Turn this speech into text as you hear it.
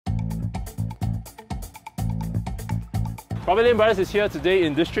PropertyLimBrothers is here today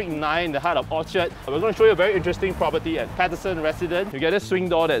in District 9 in the heart of Orchard. We're going to show you a very interesting property at Paterson Residence. You get a swing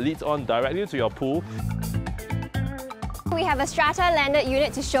door that leads on directly to your pool. We have a Strata Landed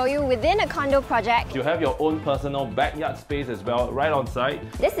unit to show you within a condo project. You have your own personal backyard space as well, right on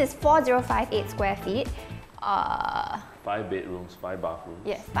site. This is 4058 square feet. 5 bedrooms, 5 bathrooms.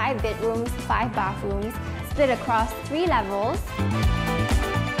 Yes, 5 bedrooms, 5 bathrooms, split across 3 levels.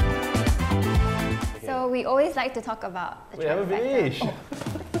 So we always like to talk about the We haven't finished. Oh.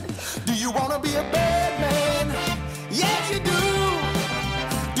 Do you want to be a bad man? Yes, you do.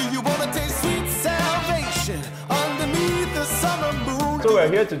 Do you want to taste sweet salvation underneath the summer moon? So we're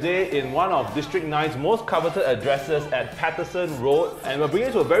here today in one of District 9's most coveted addresses at Paterson Road, and we're bringing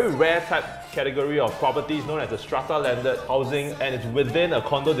you to a very rare type category of properties known as the Strata Landed housing, and it's within a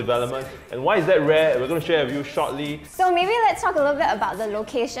condo development. And why is that rare? We're going to share with you shortly. So maybe let's talk a little bit about the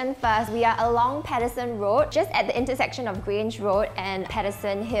location first. We are along Paterson Road, just at the intersection of Grange Road and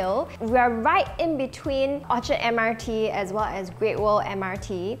Paterson Hill. We are right in between Orchard MRT as well as Great Wall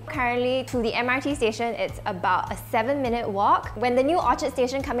MRT. Currently, to the MRT station, it's about a 7-minute walk. When the new Orchard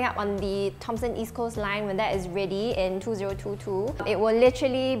station coming up on the Thomson East Coast line, when that is ready in 2022, it will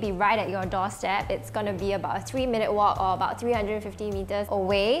literally be right at your doorstep. It's going to be about a 3-minute walk or about 350 meters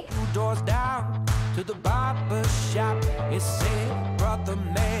away. 2 doors down to the barber shop. It said, brother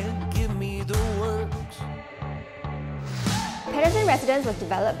man, give me the works. Paterson Residence was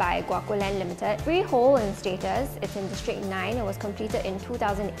developed by Land Limited. Freehold in status, it's in District 9. It was completed in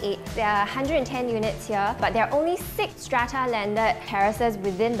 2008. There are 110 units here, but there are only 6 Strata Landed terraces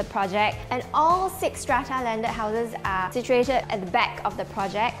within the project, and all 6 Strata Landed houses are situated at the back of the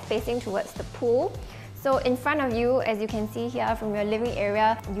project, facing towards the pool. So in front of you, as you can see here from your living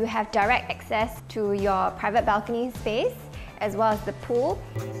area, you have direct access to your private balcony space, as well as the pool.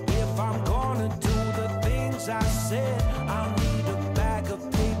 If I'm gonna do the things I said, I'll need a bag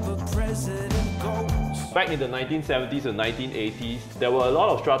of paper President goes. Back in the 1970s and 1980s, there were a lot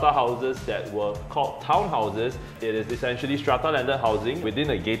of strata houses that were called townhouses. It is essentially strata landed housing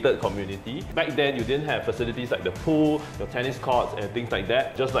within a gated community. Back then, you didn't have facilities like the pool, your tennis courts and things like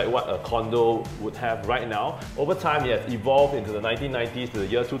that, just like what a condo would have right now. Over time, it has evolved into the 1990s to the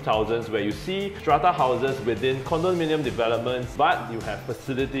year 2000s, where you see strata houses within condominium developments, but you have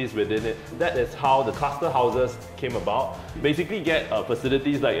facilities within it. That is how the cluster houses came about. Basically get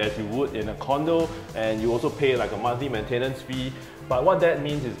facilities like as you would in a condo, and you also pay like a monthly maintenance fee. But what that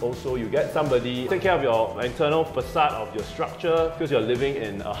means is also you get somebody to take care of your internal facade of your structure because you're living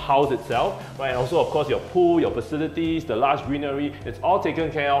in a house itself, right? And also, of course, your pool, your facilities, the large greenery, it's all taken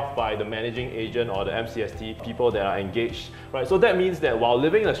care of by the managing agent or the MCST people that are engaged, right? So that means that while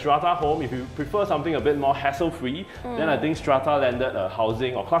living in a strata home, if you prefer something a bit more hassle-free, then I think strata landed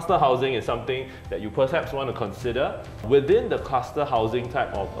housing or cluster housing is something that you perhaps want to consider. Within the cluster housing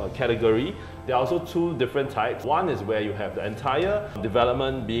type of category, there are also 2 different types. One is where you have the entire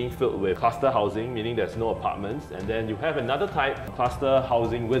development being filled with cluster housing, meaning there's no apartments, and then you have another type, cluster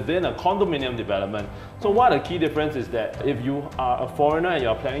housing within a condominium development. So what the key difference is that if you are a foreigner and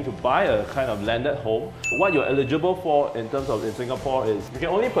you're planning to buy a kind of landed home, what you're eligible for in terms of in Singapore is you can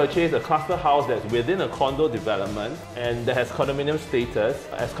only purchase a cluster house that's within a condo development and that has condominium status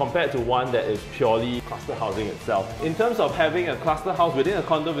as compared to one that is purely cluster housing itself. In terms of having a cluster house within a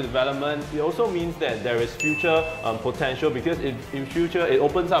condo development, it also means that there is future potential, because in future it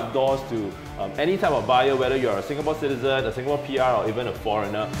opens up doors to any type of buyer, whether you're a Singapore citizen, a Singapore PR or even a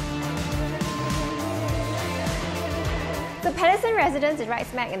foreigner. So Paterson Residence is right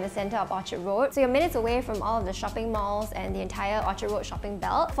smack in the centre of Orchard Road, so you're minutes away from all of the shopping malls and the entire Orchard Road shopping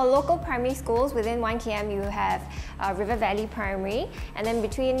belt. For local primary schools, within 1 km you have River Valley Primary, and then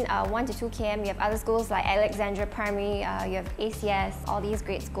between 1 to 2 km you have other schools like Alexandra Primary, you have ACS, all these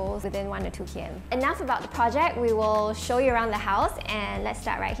great schools within 1 to 2 km. Enough about the project, we will show you around the house, and let's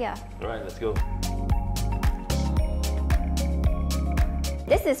start right here. Alright, let's go.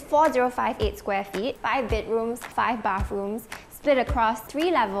 This is 4058 square feet, 5 bedrooms, 5 bathrooms, split across 3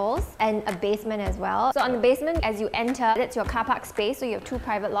 levels and a basement as well. So on the basement, as you enter, that's your car park space, so you have 2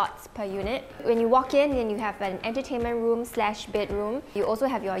 private lots per unit. When you walk in, then you have an entertainment room / bedroom. You also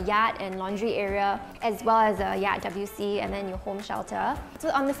have your yard and laundry area, as well as a yard WC and then your home shelter. So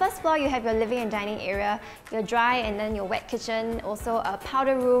on the first floor, you have your living and dining area, your dry and then your wet kitchen, also a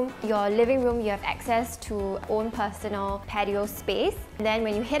powder room. Your living room, you have access to own personal patio space. And then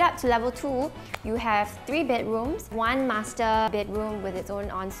when you head up to level 2, you have 3 bedrooms, 1 master bedroom with its own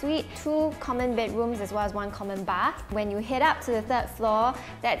ensuite, 2 common bedrooms as well as 1 common bath. When you head up to the 3rd floor,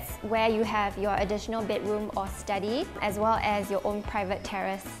 that's where you have your additional bedroom or study, as well as your own private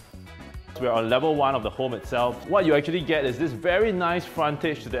terrace. We're on level 1 of the home itself. What you actually get is this very nice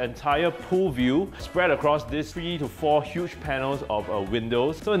frontage to the entire pool view spread across these 3 to 4 huge panels of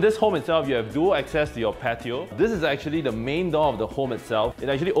windows. So in this home itself, you have dual access to your patio. This is actually the main door of the home itself. It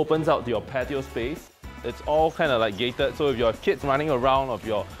actually opens out to your patio space. It's all kind of like gated, so if your kids running around or if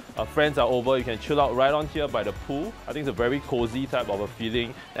your friends are over, you can chill out right on here by the pool. I think it's a very cozy type of a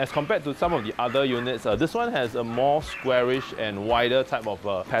feeling. As compared to some of the other units, this one has a more squarish and wider type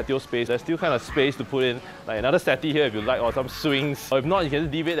of patio space. There's still kind of space to put in like another settee here if you like, or some swings. Or if not, you can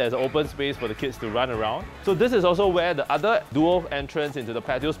just leave it as an open space for the kids to run around. So this is also where the other dual entrance into the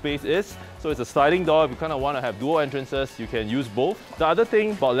patio space is. So it's a sliding door. If you kind of want to have dual entrances, you can use both. The other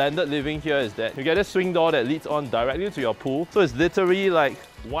thing about landed living here is that you get a swing door that leads on directly to your pool. So it's literally like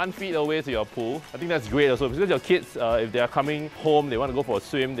 1 feet away to your pool. I think that's great also because your kids, if they are coming home, they want to go for a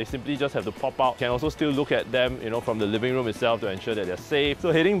swim, they simply just have to pop out. You can also still look at them, from the living room itself to ensure that they're safe.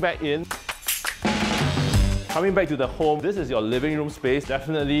 So heading back in. Coming back to the home, this is your living room space,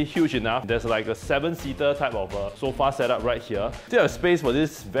 definitely huge enough. There's like a 7-seater type of sofa setup right here. Still have space for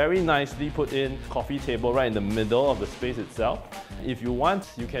this very nicely put in coffee table right in the middle of the space itself. If you want,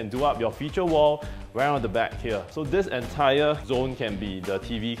 you can do up your feature wall right on the back here. So this entire zone can be the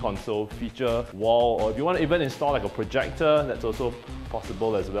TV console feature wall, or if you want to even install like a projector, that's also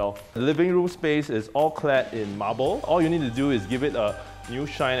possible as well. The living room space is all clad in marble. All you need to do is give it a new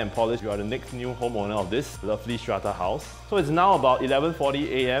shine and polish. You are the next new homeowner of this lovely strata house. So it's now about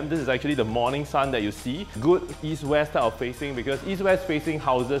 11:40 AM. This is actually the morning sun that you see. Good east-west type of facing, because east-west facing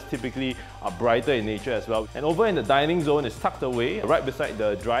houses typically are brighter in nature as well. And over in the dining zone is tucked away right beside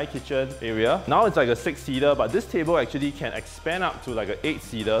the dry kitchen area. Now it's like a 6-seater, but this table actually can expand up to like an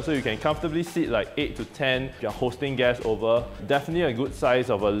 8-seater, so you can comfortably sit like 8 to 10 if you're hosting guests over. Definitely a good size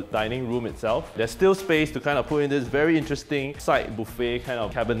of a dining room itself. There's still space to kind of put in this very interesting side buffet kind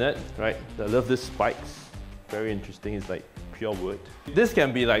of cabinet, right? I love this spikes. Very interesting, it's like pure wood. This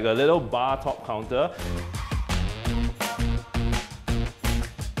can be like a little bar top counter.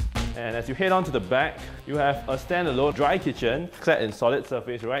 And as you head on to the back, you have a standalone dry kitchen clad in solid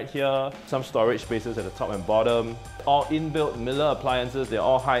surface right here. Some storage spaces at the top and bottom. All inbuilt Miller appliances, they're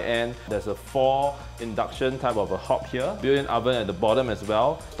all high-end. There's a 4 induction type of a hob here. Built-in oven at the bottom as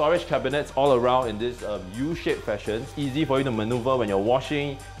well. Storage cabinets all around in this U-shaped fashion. It's easy for you to maneuver when you're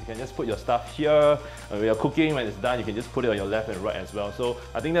washing. You can just put your stuff here. When you're cooking, when it's done, you can just put it on your left and right as well. So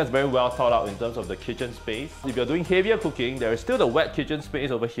I think that's very well thought out in terms of the kitchen space. If you're doing heavier cooking, there is still the wet kitchen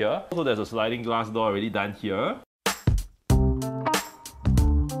space over here. Also, there's a sliding glass door already done here.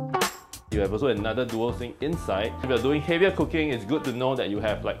 You have also another dual sink inside. If you're doing heavier cooking, it's good to know that you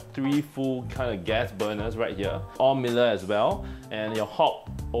have like 3 full kind of gas burners right here. All Miller as well. And your hob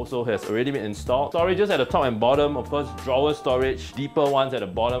also has already been installed. Storages at the top and bottom, of course, drawer storage, deeper ones at the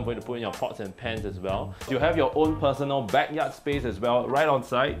bottom for you to put in your pots and pans as well. You have your own personal backyard space as well, right on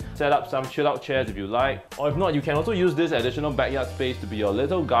site. Set up some chill out chairs if you like. Or if not, you can also use this additional backyard space to be your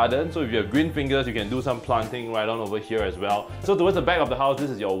little garden. So if you have green fingers, you can do some planting right on over here as well. So towards the back of the house, this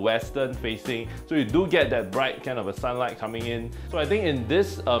is your western facing. So you do get that bright kind of a sunlight coming in. So I think in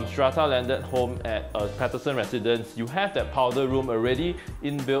this Strata Landed home at Paterson Residence, you have that powder room already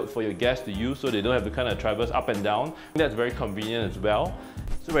inbuilt for your guests to use, so they don't have to kind of traverse up and down. That's very convenient as well.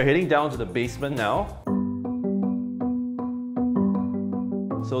 So we're heading down to the basement now.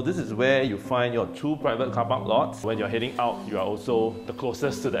 So this is where you find your 2 private car park lots. When you're heading out, you are also the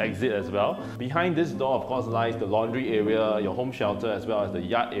closest to the exit as well. Behind this door, of course, lies the laundry area, your home shelter, as well as the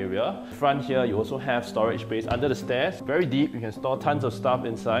yard area. Front here, you also have storage space under the stairs. Very deep, you can store tons of stuff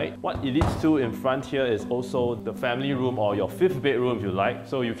inside. What it leads to in front here is also the family room, or your 5th bedroom if you like.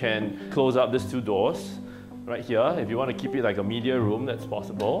 So you can close up these 2 doors. Right here, if you want to keep it like a media room, that's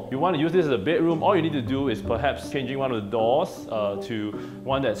possible. If you want to use this as a bedroom, all you need to do is perhaps changing one of the doors to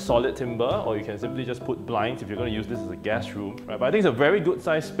one that's solid timber, or you can simply just put blinds if you're going to use this as a guest room. Right? But I think it's a very good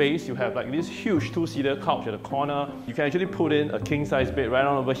size space. You have like this huge 2-seater couch at the corner. You can actually put in a king-size bed right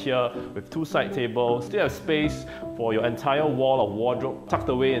on over here with 2 side tables. Still have space for your entire wall of wardrobe tucked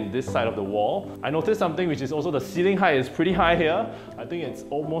away in this side of the wall. I noticed something, which is also the ceiling height is pretty high here. I think it's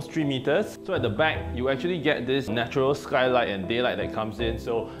almost 3 meters. So at the back, you actually get this natural skylight and daylight that comes in.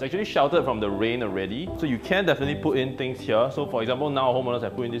 So it's actually sheltered from the rain already. So you can definitely put in things here. So for example, now homeowners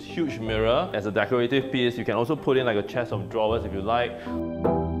have put in this huge mirror as a decorative piece. You can also put in like a chest of drawers if you like.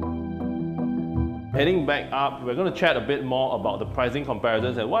 Heading back up, we're going to chat a bit more about the pricing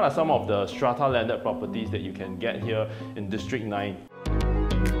comparisons and what are some of the strata landed properties that you can get here in District 9.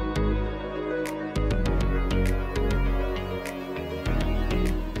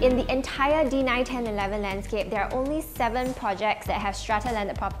 In the entire D9, 10, 11 landscape, there are only 7 projects that have strata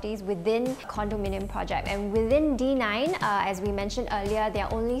landed properties within condominium project. And within D9, as we mentioned earlier, there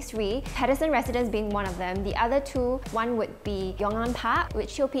are only 3, Paterson Residence being one of them. The other 2, one would be Yongan Park,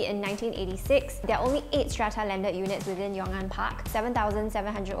 which TOP in 1986. There are only 8 strata landed units within Yongan Park,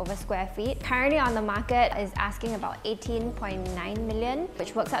 7,700 over square feet. Currently on the market is asking about 18.9 million,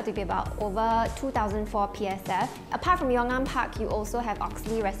 which works out to be about over 2004 PSF. Apart from Yongan Park, you also have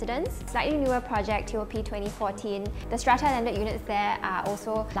Oxley Residence, slightly newer project, TOP 2014. The strata landed units there are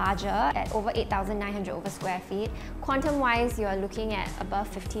also larger at over 8,900 over square feet. Quantum-wise, you're looking at above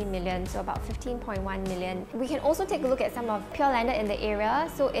 15 million, so about 15.1 million. We can also take a look at some of pure landed in the area.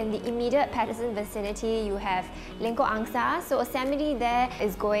 So in the immediate Paterson vicinity, you have Lengkok Angsa. So a Yosemite there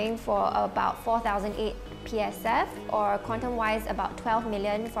is going for about 4,008 PSF, or quantum-wise about 12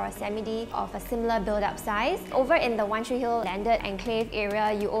 million for a semi-D of a similar build-up size. Over in the One Tree Hill landed enclave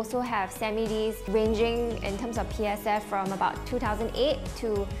area, you also have semi-Ds ranging in terms of PSF from about 2008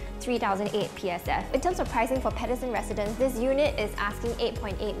 to 3,008 PSF. In terms of pricing for Paterson Residence, this unit is asking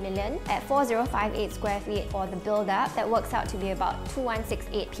 8.8 million at 4058 square feet for the build-up. That works out to be about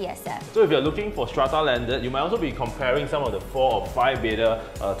 2168 PSF. So if you're looking for strata landed, you might also be comparing some of the 4 or 5 beta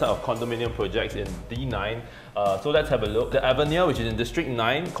type of condominium projects in D9. So let's have a look. The Avenir, which is in District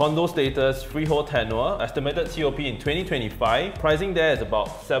 9, condo status, freehold tenure, estimated TOP in 2025. Pricing there is about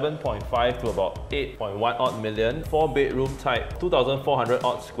 7.5 to about 8.1 odd million. 4-bedroom type, 2,400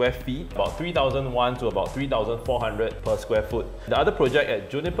 odd square feet, about 3,001 to about 3,400 per square foot. The other project at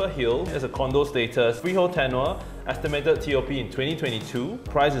Juniper Hill is a condo status, freehold tenure, estimated TOP in 2022.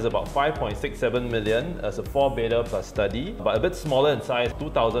 Price is about 5.67 million as a 4-bedder plus study, but a bit smaller in size,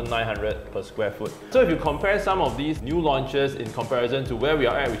 2,900 per square foot. So if you compare some of these new launches in comparison to where we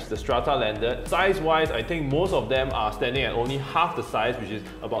are at, which is the strata landed, size-wise, I think most of them are standing at only half the size, which is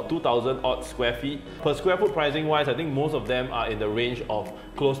about 2,000 odd square feet. Per square foot pricing-wise, I think most of them are in the range of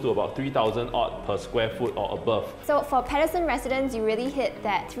close to about 3,000 odd per square foot or above. So for Paterson Residence, you really hit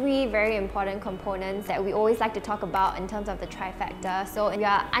that 3 very important components that we always like to talk about in terms of the trifecta. So you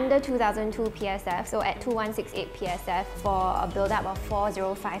are under 2002 PSF, so at 2168 PSF for a build-up of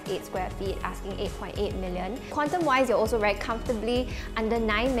 4058 square feet, asking 8.8 million. Quantum-wise, you're also very comfortably under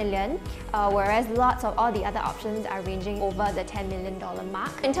 9 million, whereas lots of all the other options are ranging over the $10 million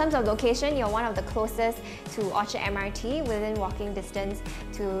mark. In terms of location, you're one of the closest to Orchard MRT, within walking distance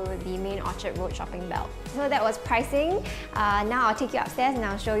to the main Orchard Road shopping belt. So that was pricing. Now I'll take you upstairs and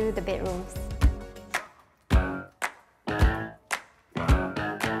I'll show you the bedrooms.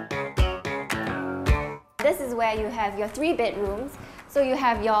 This is where you have your 3 bedrooms. So you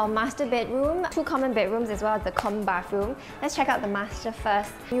have your master bedroom, 2 common bedrooms as well as the common bathroom. Let's check out the master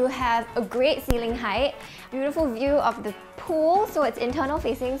first. You have a great ceiling height, beautiful view of the pool, so it's internal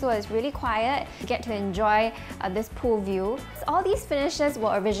facing, so it's really quiet. You get to enjoy this pool view. So all these finishes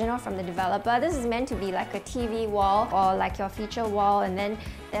were original from the developer. This is meant to be like a TV wall or like your feature wall, and then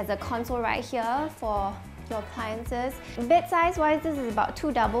there's a console right here for your appliances. Bed size wise, this is about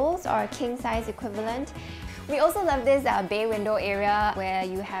 2 doubles or a king size equivalent. We also love this bay window area where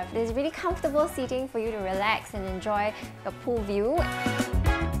you have this really comfortable seating for you to relax and enjoy the pool view.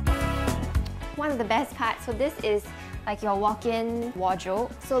 One of the best parts, so this is like your walk-in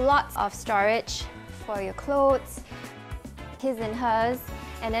wardrobe. So lots of storage for your clothes, his and hers,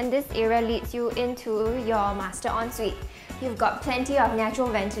 and then this area leads you into your master ensuite. You've got plenty of natural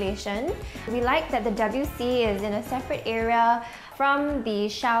ventilation. We like that the WC is in a separate area from the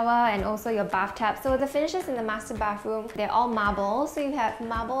shower and also your bathtub. So the finishes in the master bathroom, they're all marble. So you have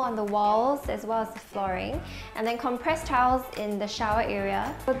marble on the walls as well as the flooring. And then compressed tiles in the shower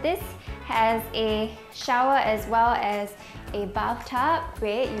area. So this has a shower as well as a bathtub.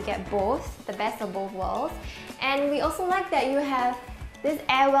 Great, you get both, the best of both worlds. And we also like that you have this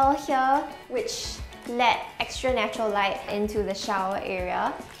air well here, which let extra natural light into the shower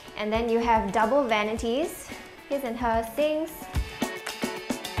area. And then you have double vanities, his and her sinks.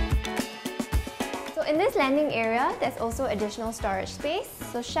 So in this landing area, there's also additional storage space.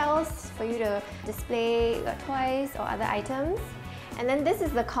 So shelves for you to display your toys or other items. And then this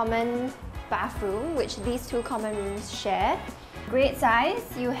is the common bathroom, which these 2 common rooms share. Great size.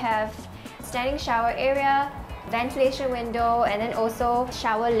 You have standing shower area, ventilation window, and then also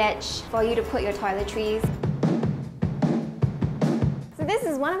shower ledge for you to put your toiletries. So this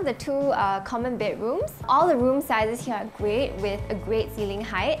is one of the 2 common bedrooms. All the room sizes here are great with a great ceiling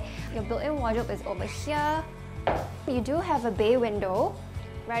height. Your built-in wardrobe is over here. You do have a bay window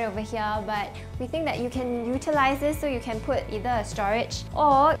right over here, but we think that you can utilize this so you can put either a storage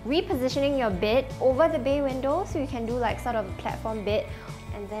or repositioning your bed over the bay window, so you can do like sort of a platform bed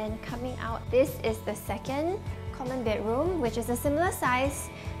And then coming out, this is the second common bedroom, which is a similar size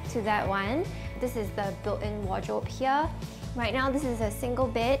to that one. This is the built-in wardrobe here. Right now, this is a single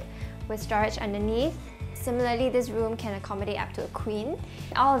bed with storage underneath. Similarly, this room can accommodate up to a queen.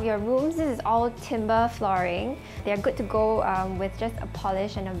 All of your rooms, this is all timber flooring. They're good to go with just a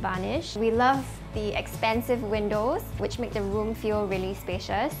polish and a varnish. We love the expansive windows, which make the room feel really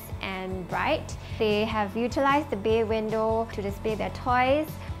spacious and bright. They have utilized the bay window to display their toys,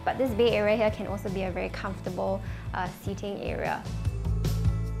 but this bay area here can also be a very comfortable seating area.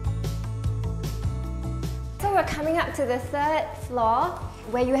 So we're coming up to the third floor,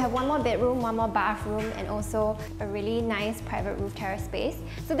 where you have one more bedroom, one more bathroom, and also a really nice private roof terrace space.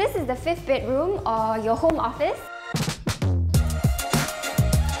 So this is the fifth bedroom, or your home office.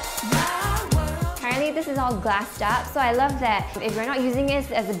 Currently, this is all glassed up, so I love that if you're not using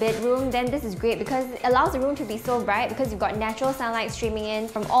it as a bedroom, then this is great because it allows the room to be so bright because you've got natural sunlight streaming in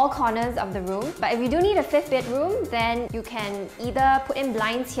from all corners of the room. But if you do need a fifth bedroom, then you can either put in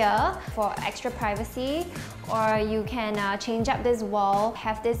blinds here for extra privacy, or you can change up this wall,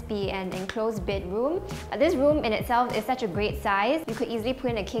 have this be an enclosed bedroom. This room in itself is such a great size. You could easily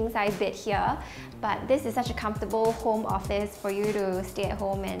put in a king-size bed here, but this is such a comfortable home office for you to stay at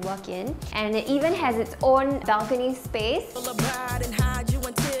home and work in. And it even has its own balcony space.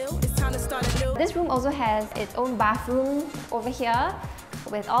 This room also has its own bathroom over here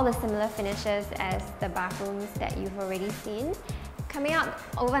with all the similar finishes as the bathrooms that you've already seen. Coming out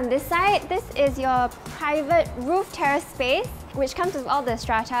over on this side, this is your private roof terrace space, which comes with all the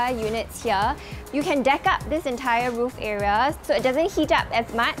strata units here. You can deck up this entire roof area so it doesn't heat up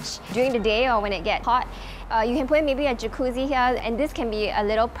as much during the day or when it gets hot. You can put in maybe a jacuzzi here, and this can be a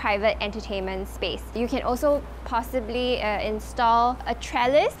little private entertainment space. You can also possibly install a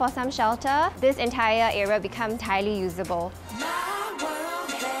trellis for some shelter. This entire area becomes highly usable.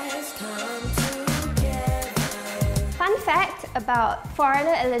 Fun fact about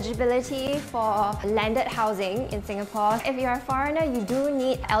foreigner eligibility for landed housing in Singapore. If you're a foreigner, you do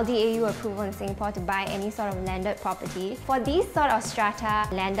need LDAU approval in Singapore to buy any sort of landed property. For these sort of strata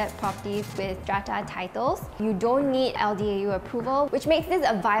landed properties with strata titles, you don't need LDAU approval, which makes this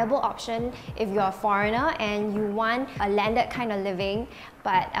a viable option if you're a foreigner and you want a landed kind of living,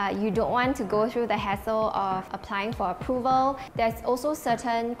 but you don't want to go through the hassle of applying for approval. There's also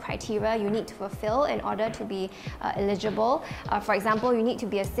certain criteria you need to fulfill in order to be eligible. For example, you need to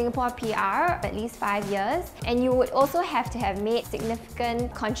be a Singapore PR at least 5 years, and you would also have to have made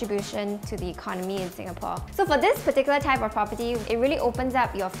significant contribution to the economy in Singapore. So for this particular type of property, it really opens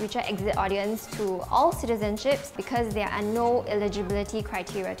up your future exit audience to all citizenships because there are no eligibility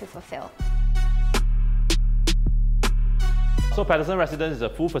criteria to fulfill. So Paterson Residence is a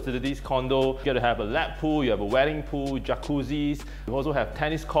full facilities condo. You get to have a lap pool, you have a wedding pool, jacuzzis. You also have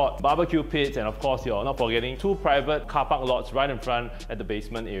tennis court, barbecue pits, and of course you're not forgetting 2 private car park lots right in front at the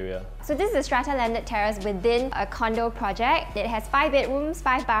basement area. So this is a Strata Landed terrace within a condo project. It has 5 bedrooms,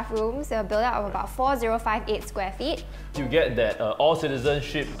 5 bathrooms, a build-out of about 4,058 square feet. You get that all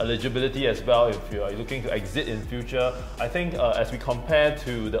citizenship eligibility as well if you are looking to exit in future. I think as we compare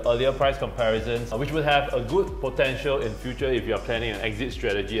to the earlier price comparisons, which would have a good potential in future if you are planning an exit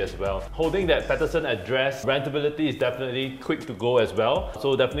strategy as well. Holding that Paterson address, rentability is definitely quick to go as well.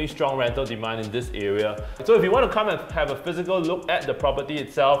 So definitely strong rental demand in this area. So if you want to come and have a physical look at the property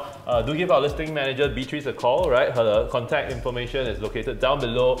itself, do give our listing manager Beatrice a call, right? Her contact information is located down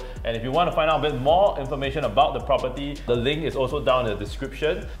below. And if you want to find out a bit more information about the property, the link is also down in the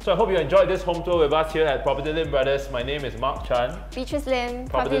description. So I hope you enjoyed this home tour with us here at PropertyLimBrothers. My name is Marc Chan. Beatrice Lim,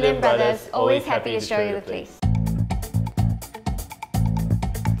 PropertyLimBrothers, always happy to show you the place.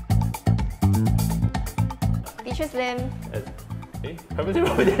 Beatrice Lim. Property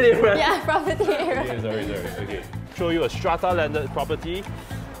area. Yeah, property area. Okay, sorry. Okay. Show you a strata landed property.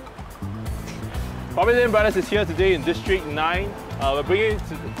 PropertyLimBrothers is here today in District 9. We're bringing it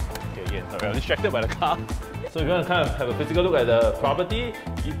to... Okay, again, sorry, I'm distracted by the car. So if you want to kind of have a physical look at the property,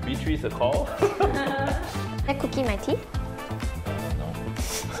 give Beatrice a call. Can I cookie my tea? No.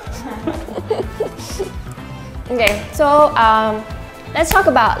 Okay, so let's talk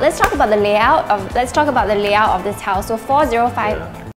about the layout of this house. So 405